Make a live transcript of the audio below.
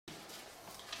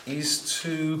is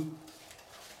to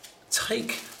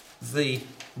take the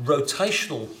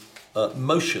rotational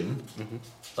motion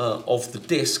of the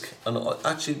disc, and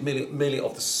actually merely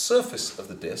of the surface of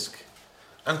the disc,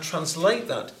 and translate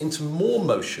that into more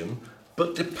motion,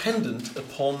 but dependent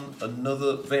upon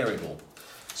another variable.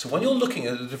 So when you're looking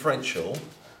at a differential,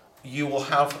 you will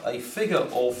have a figure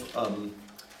of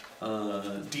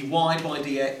dy by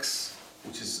dx,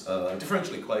 which is a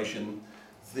differential equation.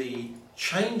 The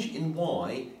change in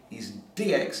y is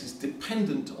dx is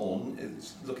dependent on,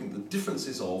 it's looking at the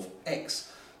differences of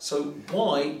x. So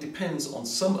y depends on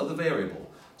some other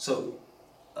variable. So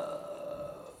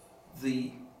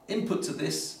the input to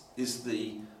this is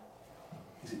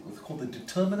what's called the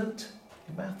determinant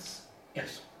in maths?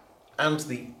 Yes. And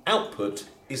the output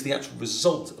is the actual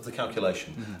result of the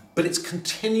calculation. But it's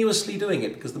continuously doing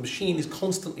it because the machine is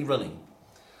constantly running.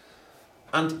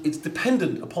 And it's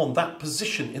dependent upon that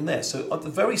position in there. So at the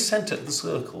very centre of the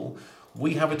circle,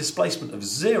 we have a displacement of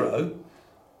 0.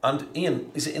 And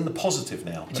Ian, is it in the positive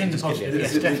now? It's in the positive,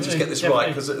 yes, Let me just get this right,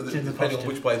 because depending on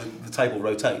which way the table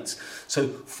rotates. So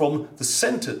from the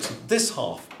centre to this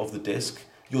half of the disc,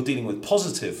 you're dealing with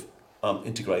positive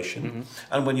integration.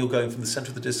 And when you're going from the centre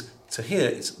of the disc to here,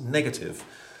 it's negative.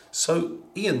 So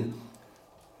Ian,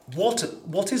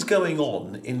 what is going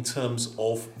on in terms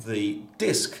of the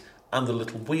disc and the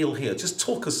little wheel here? Just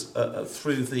talk us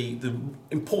through the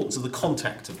importance of the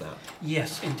contact of that.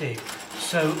 Yes, indeed.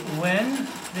 So when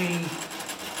the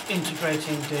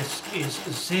integrating disc is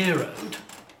zeroed,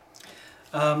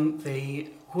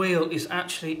 the wheel is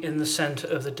actually in the centre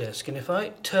of the disc. And if I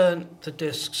turn the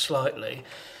disc slightly,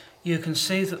 you can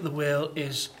see that the wheel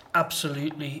is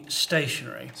absolutely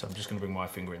stationary. So I'm just going to bring my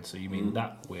finger in. So you mean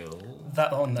that wheel?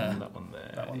 That one there. And that one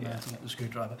there. That one there, the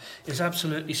screwdriver, is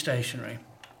absolutely stationary.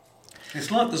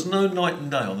 It's like there's no night and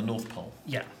day on the North Pole.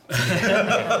 Yeah.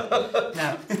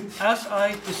 Now, as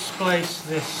I displace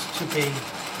this to be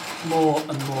more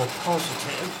and more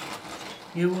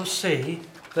positive, you will see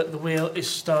that the wheel is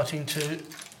starting to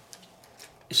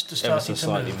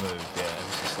slightly move. move. Yeah,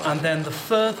 ever so slightly. And then the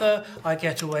further I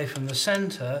get away from the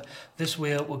centre, this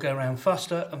wheel will go around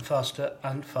faster and faster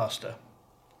and faster.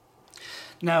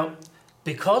 Now,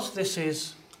 because this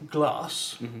is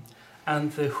glass,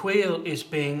 and the wheel is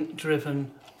being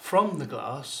driven from the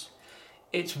glass,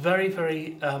 it's very,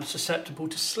 very susceptible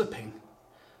to slipping.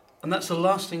 And that's the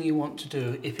last thing you want to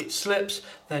do. If it slips,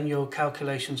 then your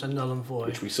calculations are null and void.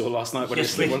 Which we saw last night when it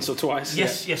slipped once or twice.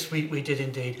 Yes, we did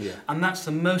indeed. Yeah. And that's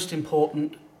the most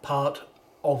important part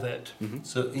of it.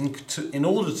 So in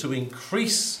order to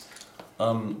increase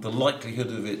the likelihood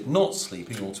of it not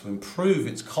sleeping, or to improve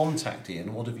its contact,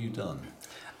 Ian, what have you done?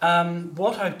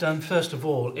 What I've done first of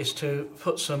all is to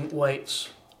put some weights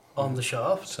on the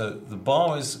shaft. So the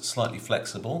bar is slightly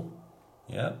flexible,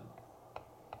 yeah.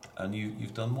 And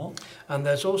you've done what? And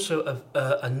there's also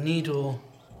a needle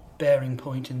bearing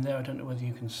point in there. I don't know whether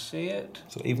you can see it.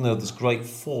 So even though there's great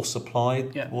force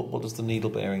applied, Yeah. what does the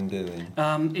needle bearing do?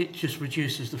 It just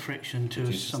reduces the friction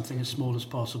to something as small as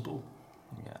possible.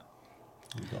 Yeah,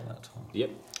 you got that, Tom. Yep.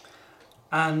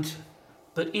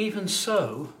 But even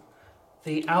so,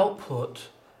 the output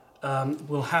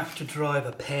will have to drive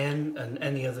a pen and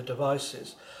any other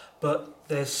devices, but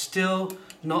there's still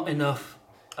not enough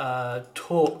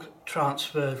torque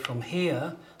transferred from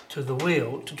here to the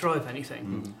wheel to drive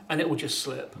anything, and it will just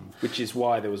slip. Which is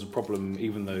why there was a problem,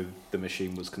 even though the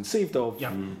machine was conceived of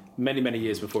many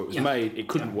years before it was made, it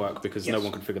couldn't work because no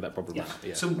one could figure that problem out.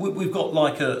 Yeah. So we've got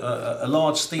like a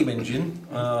large steam engine,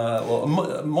 or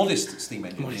a modest steam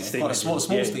engine, quite a small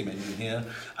steam engine here,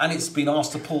 and it's been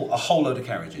asked to pull a whole load of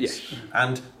carriages. Yes.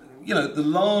 And you know, the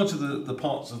larger the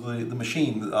parts of the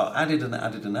machine that are added and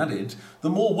added and added, the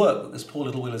more work that this poor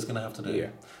little wheel is going to have to do. Yeah.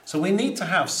 So we need to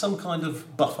have some kind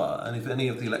of buffer, and if any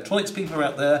of the electronics people are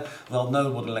out there, they'll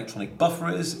know what an electronic buffer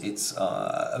is. It's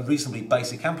a reasonably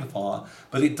basic amplifier,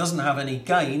 but it doesn't have any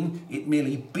gain. It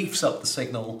merely beefs up the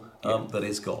signal that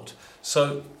it's got.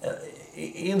 So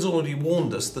Ian's already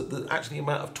warned us that the actual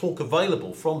amount of torque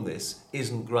available from this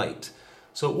isn't great.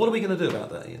 So what are we going to do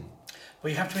about that, Ian? Well,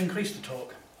 you have to increase the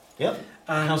torque. Yeah.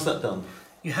 How's that done?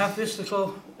 You have this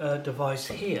little device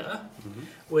here,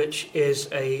 which is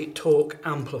a torque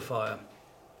amplifier.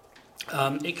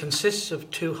 It consists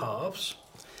of two halves.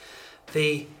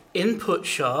 The input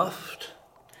shaft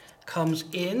comes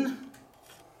in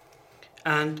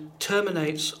and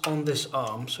terminates on this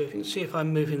arm. So if you can see, if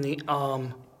I'm moving the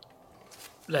arm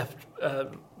left,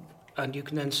 and you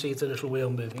can then see the little wheel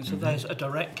moving. So there's a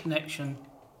direct connection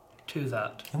to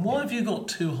that. And why have you got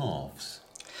two halves?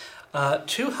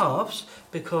 Two halves,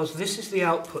 because this is the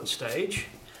output stage,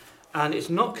 and it's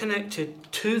not connected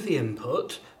to the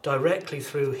input, directly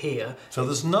through here. So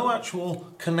there's no actual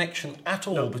connection at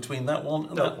all between that one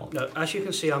and that one? No, as you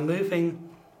can see, I'm moving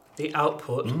the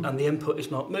output and the input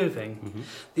is not moving.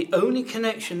 The only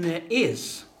connection there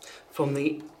is from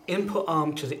the input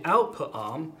arm to the output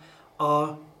arm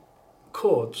are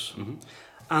cords.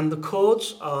 And the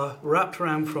cords are wrapped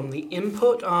around from the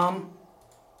input arm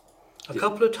a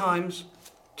couple of times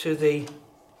to the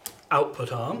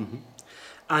output arm,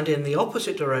 and in the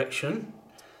opposite direction,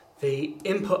 the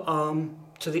input arm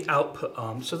to the output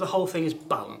arm. So the whole thing is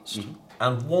balanced.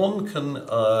 And one can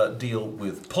deal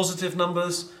with positive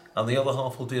numbers, and the other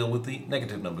half will deal with the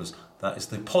negative numbers. That is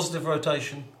the positive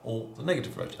rotation or the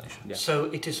negative rotation. Yeah. So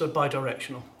it is a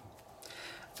bidirectional.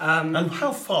 And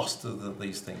how fast do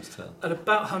these things turn? At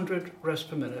about 100 revs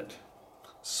per minute.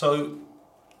 So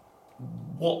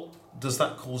what does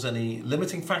that cause any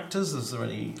limiting factors? Is there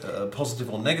any positive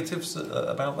or negatives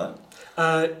about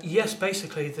that? Yes,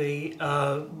 basically the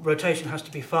rotation has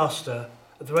to be faster.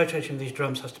 The rotation of these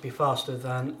drums has to be faster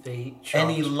than the shaft.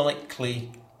 Any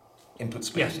likely input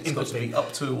speed? Yes, it's got to be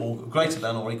up to or greater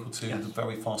than or equal to the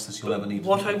very fastest you'll ever need.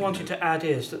 What I wanted to add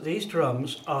is that these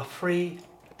drums are free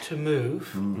to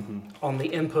move on the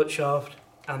input shaft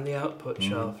and the output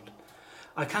shaft.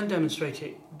 I can demonstrate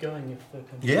it going if the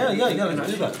computer... Yeah,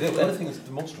 let's do that. Anything that's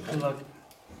demonstrable.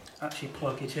 Actually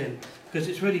plug it in, because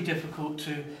it's really difficult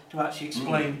to actually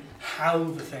explain how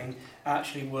the thing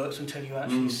actually works until you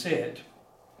actually see it.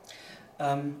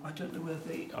 I don't know where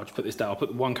the... I'll just put this down. I'll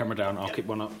put one camera down. I'll keep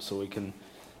one up so we can...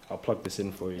 I'll plug this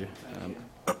in for you.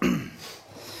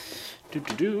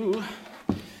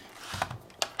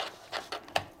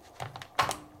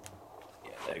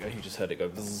 There you go, you just heard it go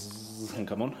bzzz and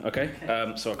come on. Okay,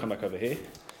 so I'll come back over here.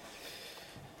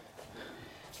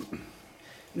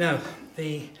 Now,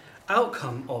 the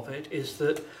outcome of it is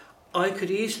that I could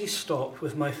easily stop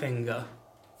with my finger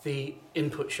the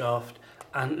input shaft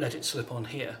and let it slip on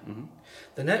here.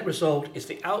 The net result is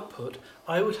the output.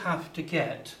 I would have to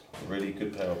get a really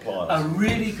good pair of pliers. A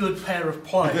really good pair of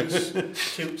pliers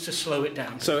to slow it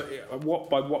down. So,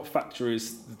 by what factor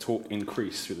is the torque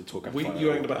increased through the torque amplifier? You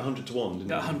reckoned about 100 to 1, didn't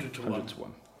you? 100 to 1. 100 to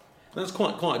 1. That's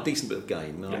quite a decent bit of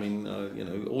gain. I mean,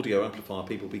 audio amplifier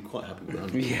people will be quite happy with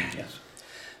 100. Yes.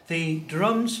 The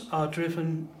drums are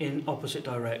driven in opposite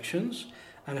directions,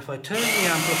 and if I turn the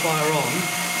amplifier on,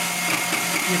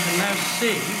 you can now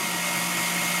see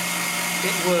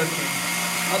it working.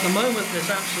 At the moment, there's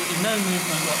absolutely no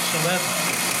movement whatsoever.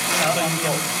 So you've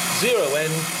got 0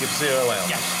 in, give 0 out.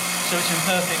 Yes, so it's in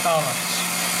perfect balance.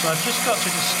 So I've just got to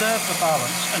disturb the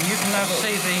balance, and you can now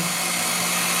see the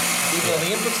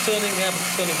input's turning, the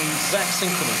output's turning in exact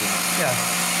synchronism. Yeah.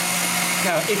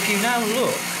 Now, if you now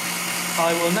look,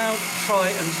 I will now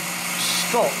try and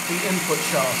stop the input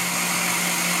shaft.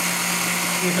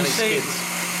 You can see it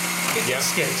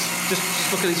skids. Just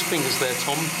look at his fingers there,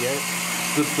 Tom. Yeah.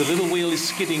 The little wheel is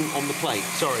skidding on the plate.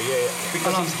 Sorry,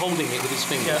 Because he's holding it with his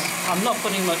fingers. Yeah. I'm not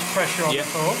putting much pressure on the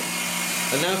torque.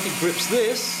 And now if he grips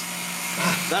this,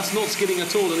 that's not skidding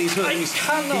at all, and he's hurting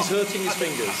his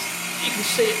fingers. You can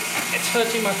see it's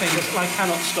hurting my fingers, and I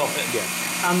cannot stop it. Yeah.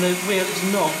 And the wheel is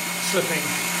not slipping.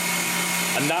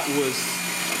 And that was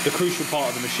the crucial part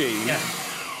of the machine. Yeah.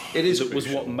 It is. It was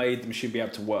what made the machine be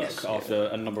able to work after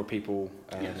a number of people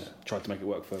tried to make it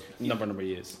work for a number of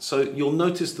years. So you'll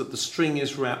notice that the string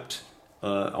is wrapped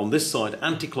on this side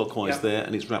anti-clockwise there,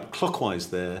 and it's wrapped clockwise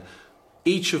there.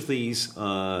 Each of these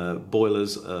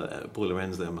boilers, boiler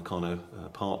ends, they're Meccano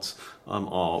parts,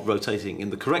 are rotating in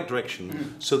the correct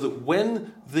direction, so that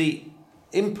when the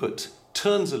input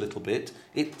turns a little bit,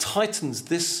 it tightens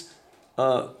this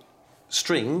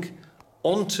string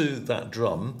onto that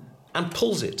drum and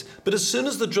pulls it. But as soon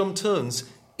as the drum turns,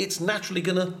 it's naturally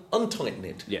going to untighten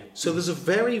it. Yeah. So there's a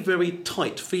very, very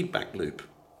tight feedback loop.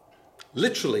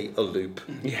 Literally a loop.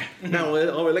 Yeah. Now,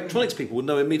 our electronics people would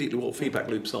know immediately what feedback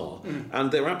loops are,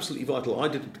 and they're absolutely vital. I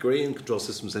did a degree in control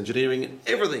systems engineering, and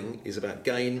everything is about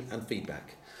gain and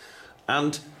feedback.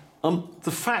 And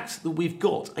the fact that we've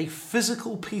got a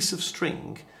physical piece of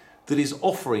string that is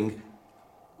offering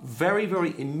very,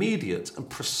 very immediate and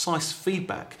precise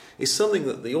feedback is something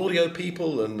that the audio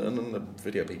people and the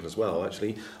video people as well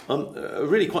actually are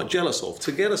really quite jealous of.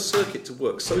 To get a circuit to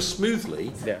work so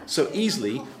smoothly, so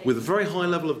easily, with a very high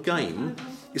level of gain,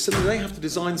 is something they have to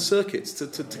design circuits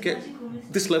to get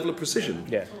this level of precision.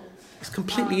 Yeah. It's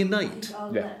completely innate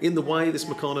in the way this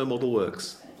Meccano model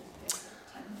works.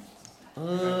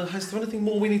 Is there anything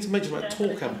more we need to mention about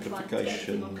torque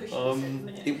amplification?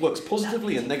 It works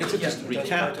positively and negatively. Just to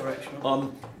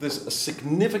recap, there's a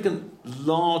significant,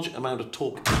 large amount of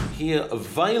torque here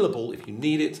available if you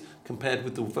need it, compared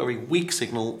with the very weak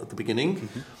signal at the beginning.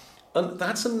 And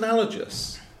that's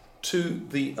analogous to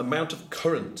the amount of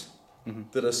current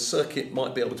that a circuit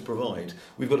might be able to provide.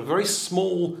 We've got a very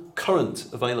small current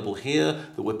available here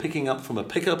that we're picking up from a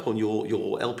pickup on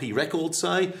your LP record,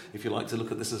 say. If you like to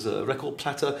look at this as a record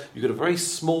platter, you've got a very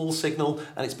small signal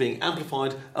and it's being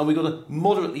amplified, and we've got a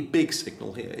moderately big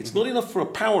signal here. It's not enough for a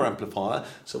power amplifier,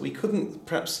 so we couldn't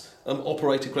perhaps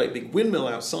operate a great big windmill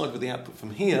outside with the output from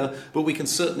here, but we can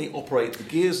certainly operate the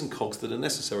gears and cogs that are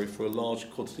necessary for a large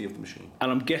quantity of the machine.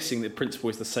 And I'm guessing the principle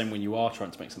is the same when you are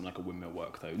trying to make something like a windmill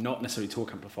work, though. Not necessarily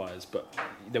torque amplifiers, but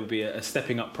there would be a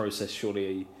stepping up process,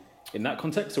 surely, in that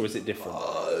context, or is it different?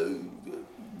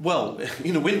 Well,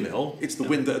 in a windmill, it's the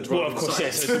wind that drives. Well, of course,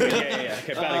 yes. Yeah.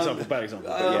 Okay, bad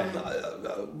example.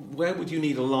 Where would you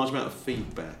need a large amount of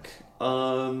feedback?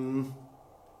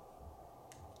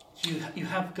 You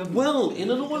have government. Well,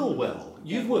 in an oil well,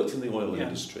 you've worked in the oil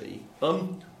industry.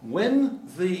 When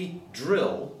the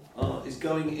drill is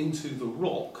going into the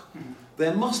rock,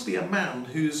 there must be a man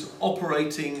who's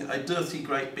operating a dirty,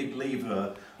 great big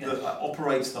lever that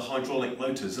operates the hydraulic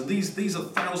motors. And these are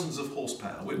thousands of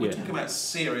horsepower. We're talking about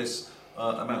serious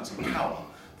amounts of power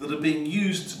that are being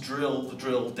used to drill the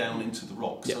drill down into the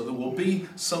rock. So there will be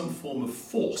some form of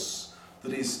force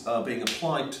that is being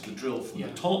applied to the drill from the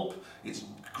top. It's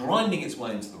grinding its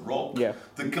way into the rock.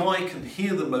 The guy can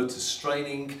hear the motors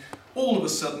straining. All of a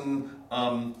sudden,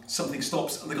 something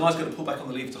stops, and the guy's going to pull back on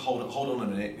the lever to hold on a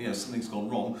minute. Something's gone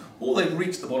wrong. Or they've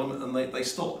reached the bottom and they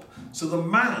stop. So the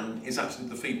man is actually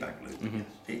the feedback loop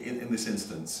in this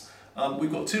instance.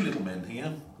 We've got two little men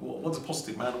here. One's a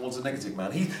positive man and one's a negative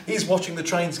man. He's watching the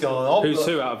trains going. Who's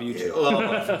who out of YouTube?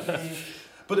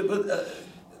 But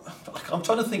I'm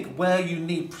trying to think where you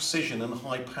need precision and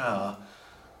high power.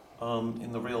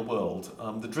 In the real world,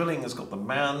 the drilling has got the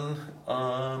man,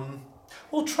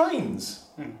 trains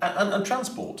and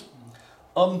transport.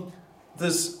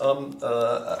 There's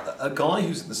a guy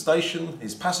who's in the station.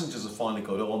 His passengers have finally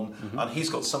got on, and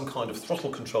he's got some kind of throttle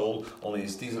control on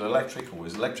his diesel electric, or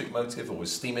his electric motive, or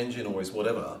his steam engine, or his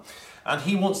whatever. And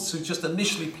he wants to just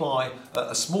initially apply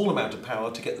a small amount of power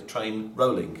to get the train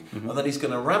rolling, and then he's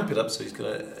going to ramp it up, so he's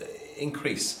going to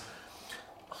increase.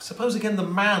 I suppose again the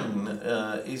man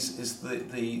is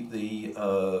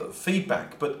the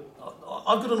feedback, but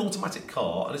I've got an automatic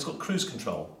car and it's got cruise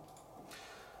control.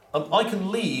 I can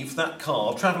leave that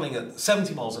car travelling at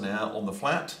 70 miles an hour on the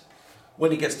flat.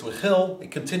 When it gets to a hill,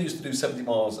 it continues to do 70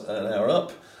 miles an hour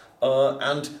up,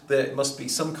 and there must be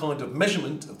some kind of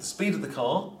measurement of the speed of the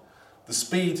car, the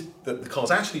speed that the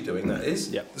car's actually doing, that is,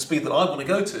 the speed that I want to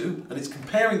go to, and it's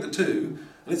comparing the two.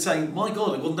 And it's saying, my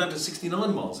God, I've gone down to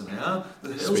 69 miles an hour,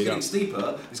 the hill's getting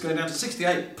steeper, it's going down to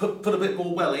 68, put a bit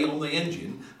more welly on the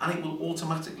engine, and it will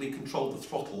automatically control the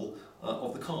throttle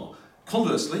of the car.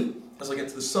 Conversely, as I get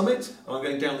to the summit, and I'm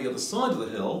going down the other side of the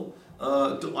hill,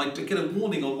 I get a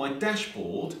warning on my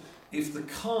dashboard if the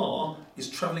car is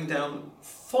travelling down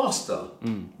faster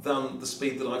than the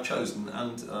speed that I've chosen.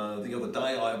 And the other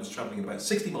day I was travelling about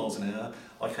 60 miles an hour,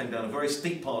 I came down a very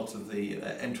steep part of the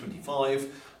M25,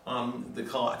 the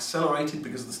car accelerated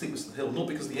because of the steepness of the hill, not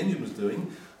because the engine was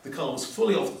doing. The car was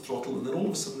fully off the throttle, and then all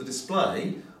of a sudden the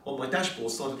display on my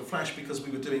dashboard started to flash because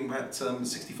we were doing about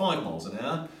 65 miles an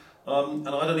hour, and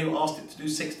I'd only asked it to do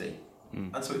 60.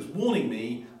 And so it was warning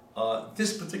me,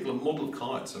 this particular model of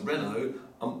car, it's a Renault,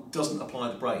 doesn't apply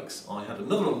the brakes. I had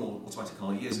another automatic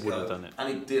car years ago, and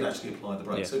it did actually apply the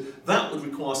brakes. So that would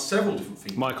require several different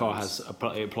features. My car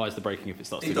it applies the braking if it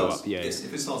starts to go up. Yes,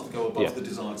 if it starts to go above the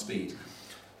desired speed.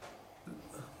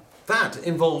 That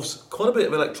involves quite a bit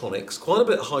of electronics, quite a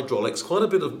bit of hydraulics, quite a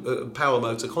bit of power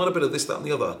motor, quite a bit of this, that and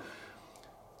the other.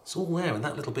 It's all there in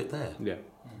that little bit there. Yeah.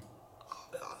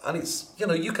 And it's,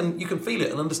 you can feel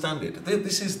it and understand it.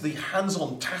 This is the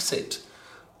hands-on tacit...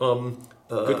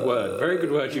 good word. Very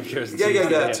good word you've chosen.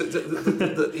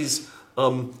 That is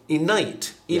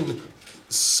innate in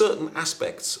certain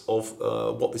aspects of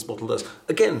what this model does.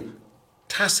 Again,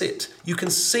 tacit. You can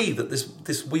see that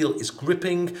this wheel is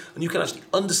gripping, and you can actually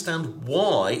understand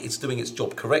why it's doing its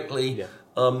job correctly,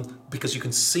 because you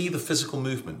can see the physical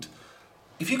movement.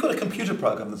 If you've got a computer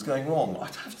program that's going wrong,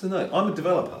 I'd have to know. I'm a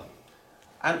developer,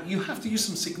 and you have to use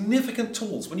some significant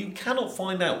tools when you cannot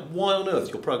find out why on earth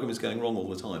your program is going wrong all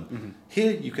the time.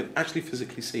 Here, you can actually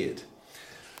physically see it.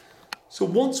 So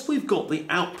once we've got the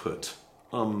output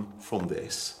from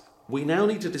this, we now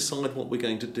need to decide what we're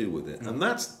going to do with it, and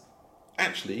that's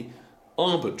actually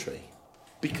arbitrary,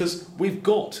 because we've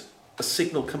got a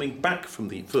signal coming back from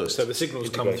the first. So the signal's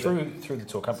come through the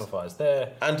torque amplifiers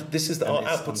there, and this is our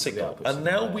output signal. And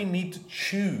now we need to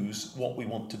choose what we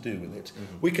want to do with it.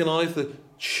 We can either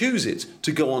choose it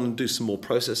to go on and do some more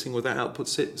processing with that output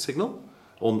signal,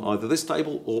 on either this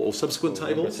table or subsequent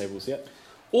tables. Yeah.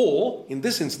 Or, in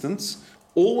this instance,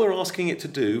 all we're asking it to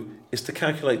do is to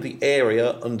calculate the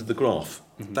area under the graph.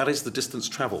 That is the distance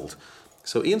travelled.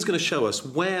 So Ian's going to show us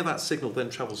where that signal then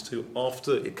travels to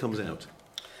after it comes out.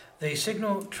 The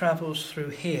signal travels through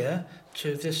here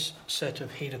to this set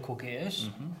of helical gears,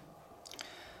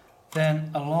 then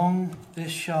along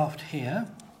this shaft here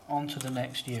onto the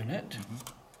next unit,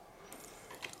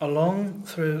 along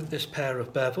through this pair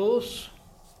of bevels,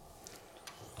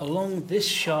 along this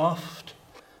shaft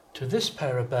to this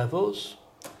pair of bevels,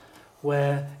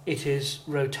 where it is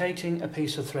rotating a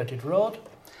piece of threaded rod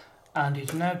and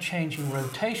is now changing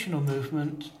rotational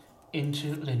movement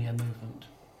into linear movement.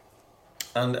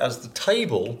 And as the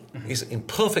table is in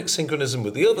perfect synchronism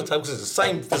with the other table, because it's the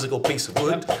same physical piece of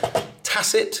wood,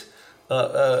 tacit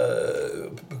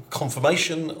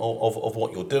confirmation of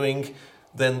what you're doing,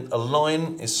 then a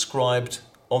line is scribed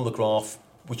on the graph,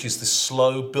 which is this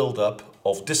slow build-up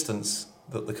of distance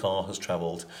that the car has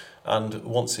travelled. And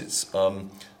once it's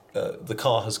the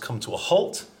car has come to a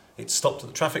halt, it's stopped at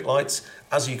the traffic lights.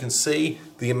 As you can see,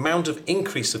 the amount of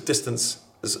increase of distance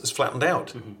has flattened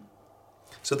out.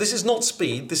 So this is not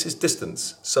speed, this is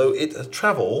distance. So it has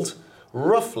travelled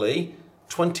roughly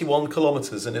 21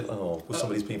 kilometres, and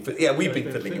somebody's been... Yeah, we've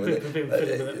been fiddling with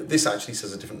it. This actually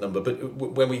says a different number, but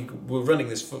when we were running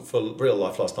this for real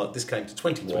life last night, this came to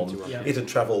 21. Yeah. It had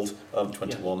travelled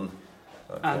 21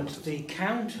 and kilometres. the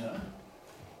counter...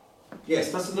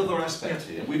 Yes, that's another aspect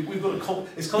here. We've got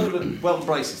it's kind of a belt and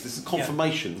braces. This is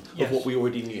confirmation of what we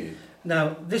already knew.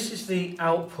 Now, this is the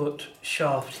output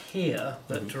shaft here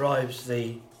that drives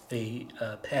the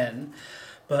pen,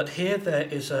 but here there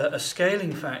is a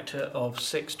scaling factor of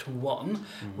 6 to 1,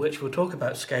 which we'll talk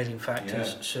about scaling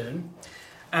factors soon.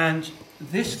 And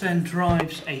this then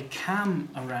drives a cam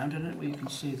around, and you can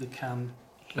see the cam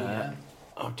here.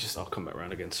 I'll come back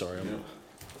around again, sorry.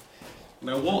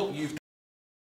 Now what you've